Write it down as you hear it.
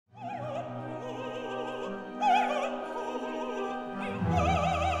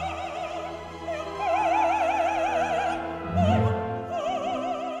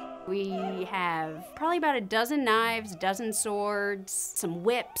about a dozen knives, a dozen swords, some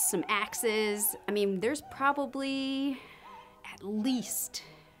whips, some axes. I mean, there's probably at least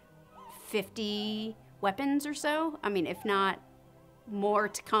 50 weapons or so. I mean, if not more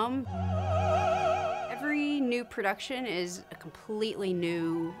to come. Every new production is a completely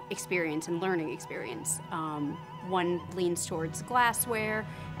new experience and learning experience. One leans towards glassware,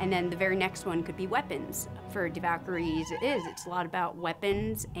 and then the very next one could be weapons. For Die Walküres, it's a lot about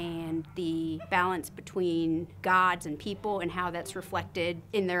weapons and the balance between gods and people and how that's reflected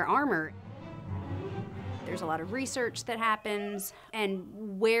in their armor. There's a lot of research that happens,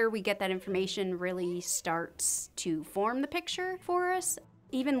 and where we get that information really starts to form the picture for us.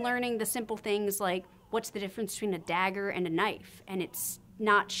 Even learning the simple things like, what's the difference between a dagger and a knife? And it's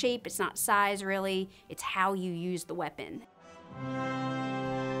not shape, it's not size really, it's how you use the weapon.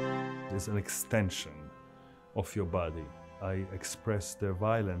 There's an extension of your body. I express the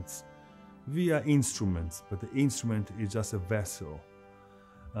violence via instruments, but the instrument is just a vessel.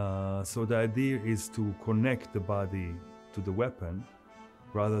 So the idea is to connect the body to the weapon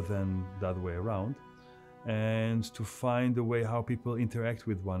rather than the other way around, and to find a way how people interact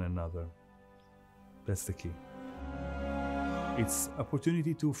with one another. That's the key. It's an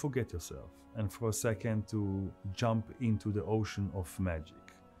opportunity to forget yourself and for a second to jump into the ocean of magic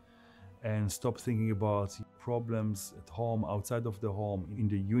and stop thinking about problems at home, outside of the home, in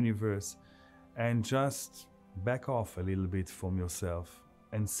the universe, and just back off a little bit from yourself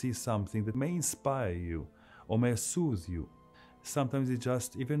and see something that may inspire you or may soothe you. Sometimes it's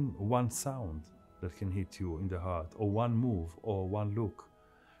just even one sound that can hit you in the heart, or one move, or one look.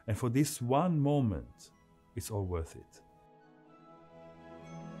 And for this one moment, it's all worth it.